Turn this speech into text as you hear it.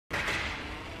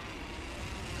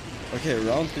Okay,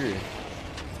 round 3.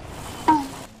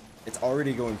 It's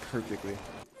already going perfectly.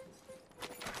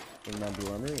 Bring down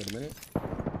blue armor. Wait a minute.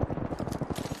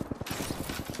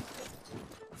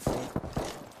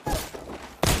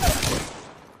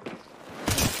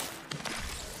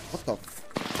 What the f—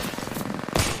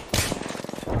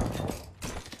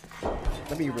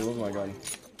 Let me reload my gun.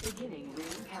 Beginning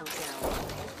ring countdown.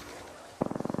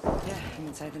 Yeah, I'm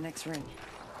inside the next ring.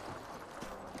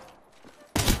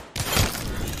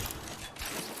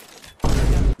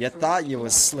 You thought you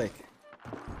was slick.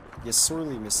 You're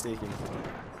sorely mistaken.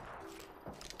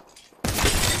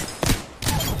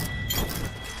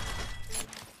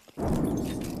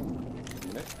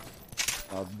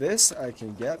 Now this I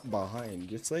can get behind,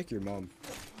 just like your mom.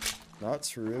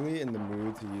 Not really in the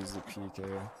mood to use the PK.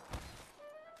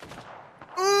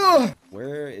 Ugh!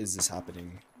 Where is this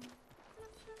happening?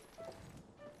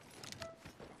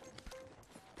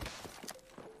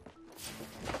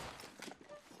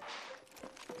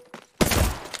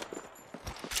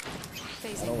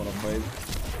 I don't want to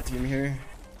fight team here.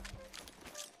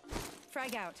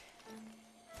 Frag out.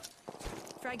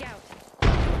 Frag out.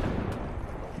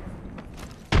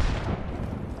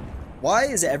 Why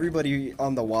is everybody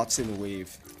on the Watson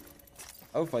wave?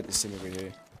 I would fight this team over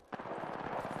here.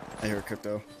 I hear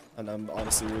crypto, and I'm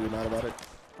honestly really mad about it.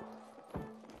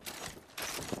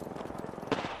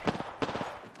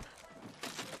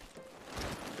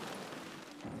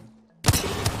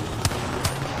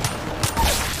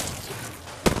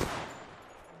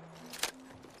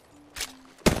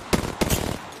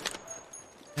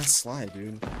 Can't slide,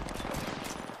 dude.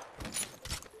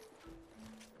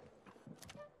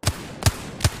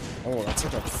 Oh, that's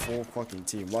like a full fucking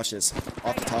team. Watch this.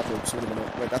 Off the top rope, shoot him in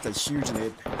it. Wait, that's a huge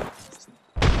nade.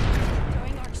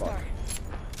 Going Arcstar.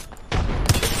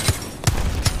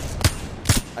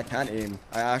 I can't aim.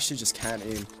 I actually just can't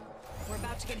aim. We're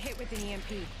about to get hit with an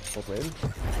EMP. Well played.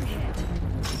 I'm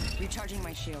hit. Recharging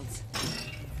my shields.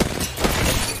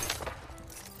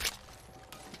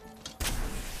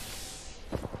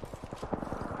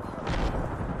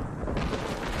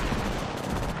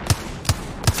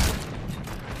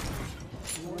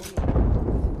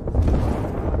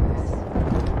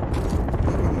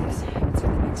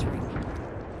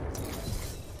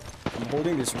 I'm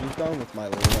holding this roof down with my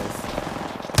life.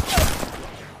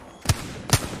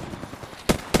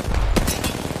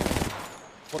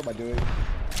 What am I doing?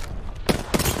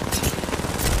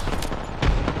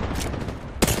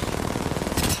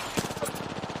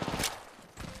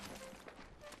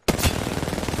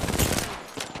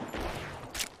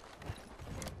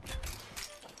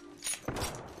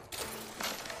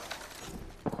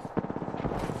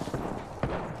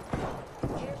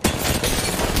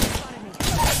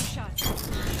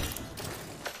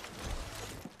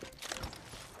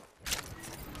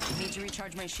 Need to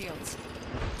recharge my shields.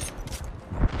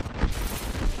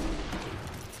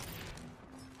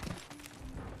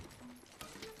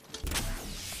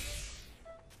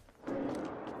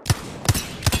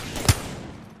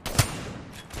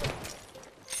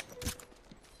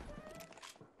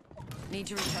 Need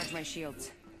to recharge my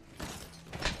shields.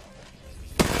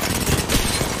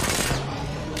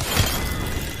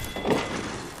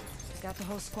 Got the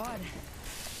whole squad.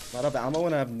 Not enough ammo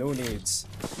and I have no nades.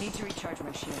 Need to recharge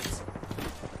my shields.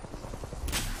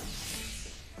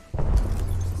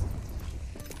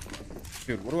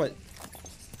 Dude, what do I—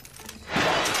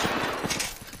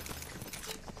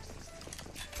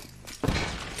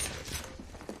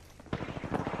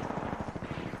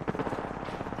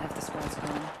 Half the squad's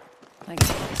gone. I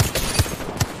guess.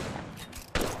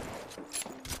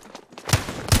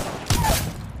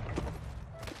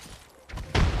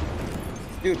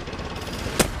 Dude.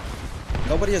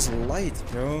 Nobody has light,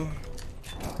 bro.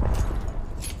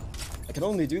 I can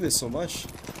only do this so much.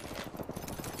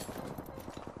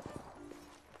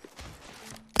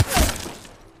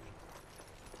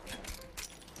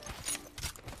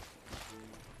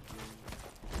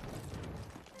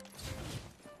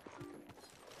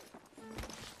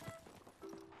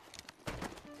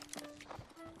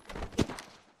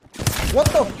 What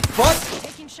the fuck?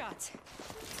 Taking shots.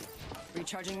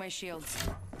 Recharging my shields.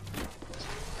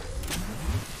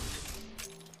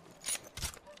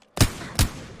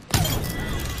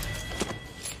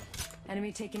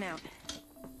 Enemy taken out.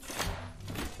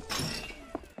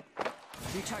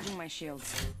 Recharging my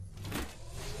shields.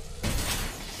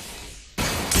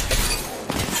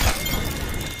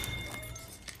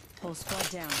 Whole squad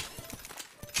down.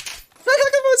 I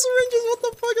got my syringes. What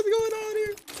the fuck is going on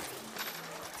here?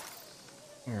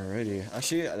 Alrighty.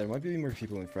 Actually, there might be more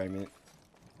people in Fragment.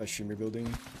 A streamer building.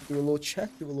 Do a little check.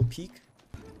 Do a little peek.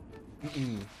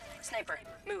 Sniper,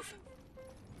 move.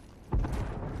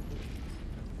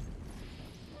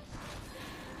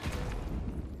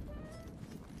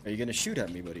 Are you gonna shoot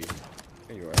at me, buddy?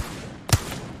 There you are.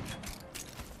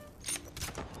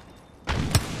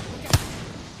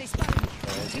 They spotted me.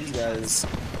 These guys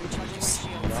Recharging my just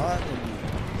shields. not in the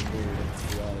mood,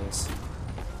 to be honest.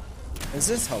 Is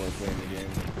this how we're playing the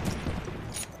game?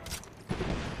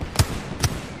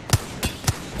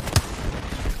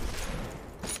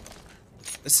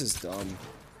 This is dumb.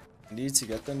 I need to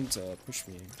get them to push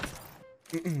me.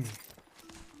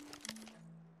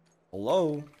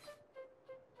 Hello?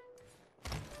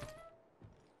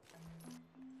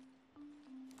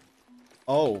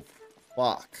 Oh,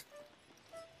 fuck.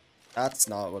 That's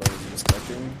not what I was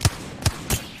expecting.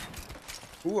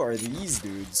 Who are these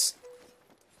dudes?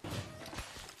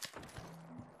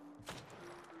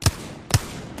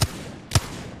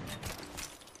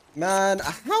 Man,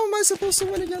 how am I supposed to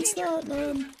win against that,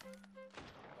 man?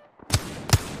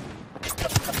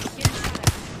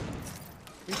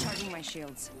 Recharging my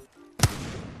shields.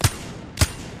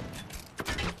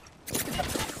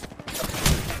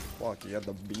 Fuck, he had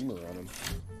the beamer on him.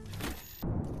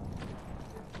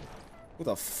 Who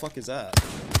the fuck is that?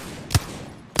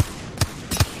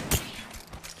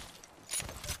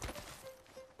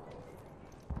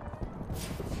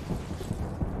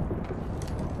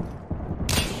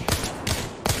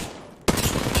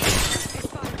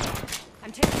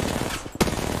 I'm taking shots.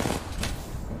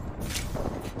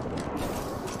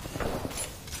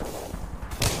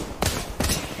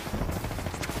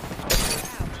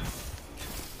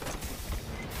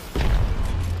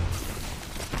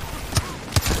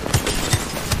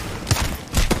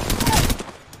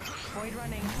 Void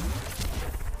running.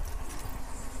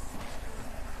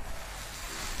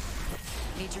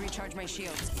 Need to recharge my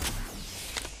shields.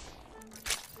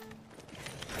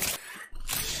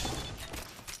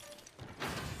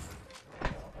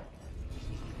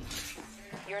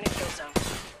 You're in a kill zone.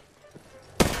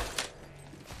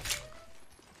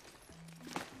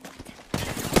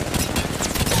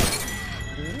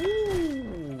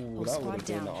 Ooh, that squad would have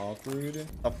been down. awkward.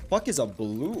 The fuck is a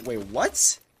blue? Wait,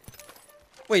 what?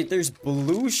 Wait, there's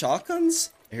blue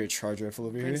shotguns? I hear a charge rifle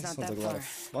over here. Ring's not Sounds that like a lot of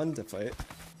far. fun to fight.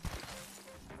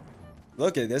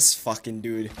 Look at this fucking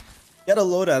dude. Get a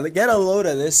load of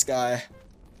this guy.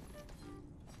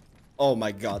 Oh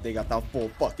my god, they got that full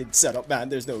fucking setup, man.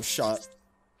 There's no shot.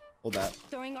 Hold that.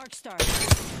 Throwing arc star.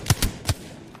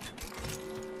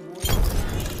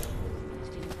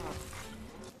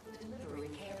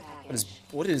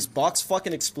 What is box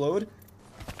fucking explode?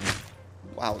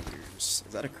 Wow, is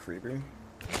that a creeper?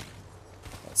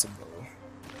 That's a bow.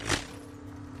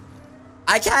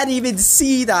 I can't even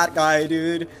see that guy,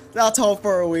 dude. That's how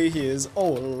far away he is.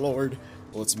 Oh lord.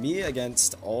 Well, it's me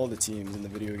against all the teams in the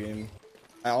video game.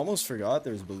 I almost forgot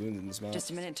there's balloons in this map.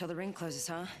 Just a minute till the ring closes,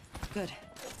 huh? Good.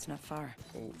 It's not far.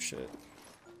 Oh shit.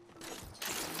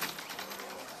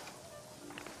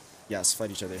 Yes,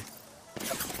 fight each other.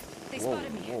 They Whoa,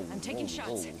 spotted me. whoa, I'm taking whoa,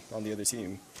 shots. whoa, on the other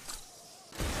team.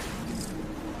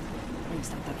 Ring's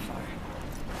not that far.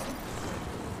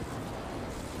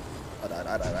 I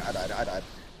died.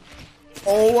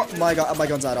 Oh my god, my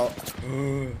gun's not out.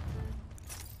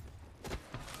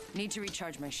 Need to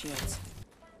recharge my shields.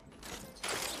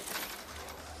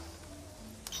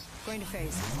 Going to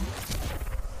phase.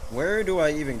 Where do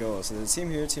I even go? So there's team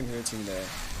here, team here, team there.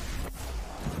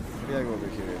 Maybe I go over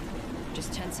here.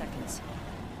 Just 10 seconds.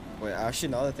 Wait, actually,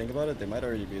 now that I think about it, they might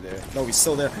already be there. No, he's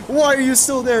still there. Why are you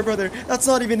still there, brother? That's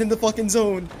not even in the fucking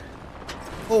zone.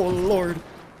 Oh, lord.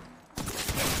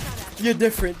 You're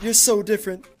different. You're so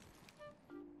different.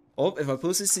 Oh, if I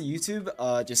post this to YouTube,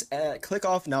 just click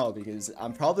off now because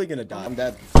I'm probably gonna die. I'm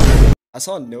dead. I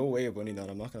saw no way of winning that,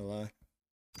 I'm not gonna lie.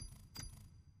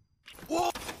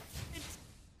 Whoa!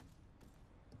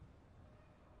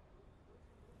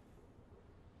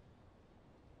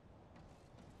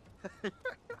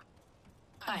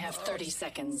 I have 30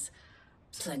 seconds.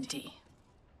 Plenty.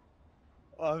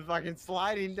 Oh, I'm fucking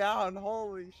sliding down.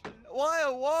 Holy shit.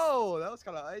 Whoa, whoa. That was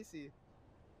kind of icy.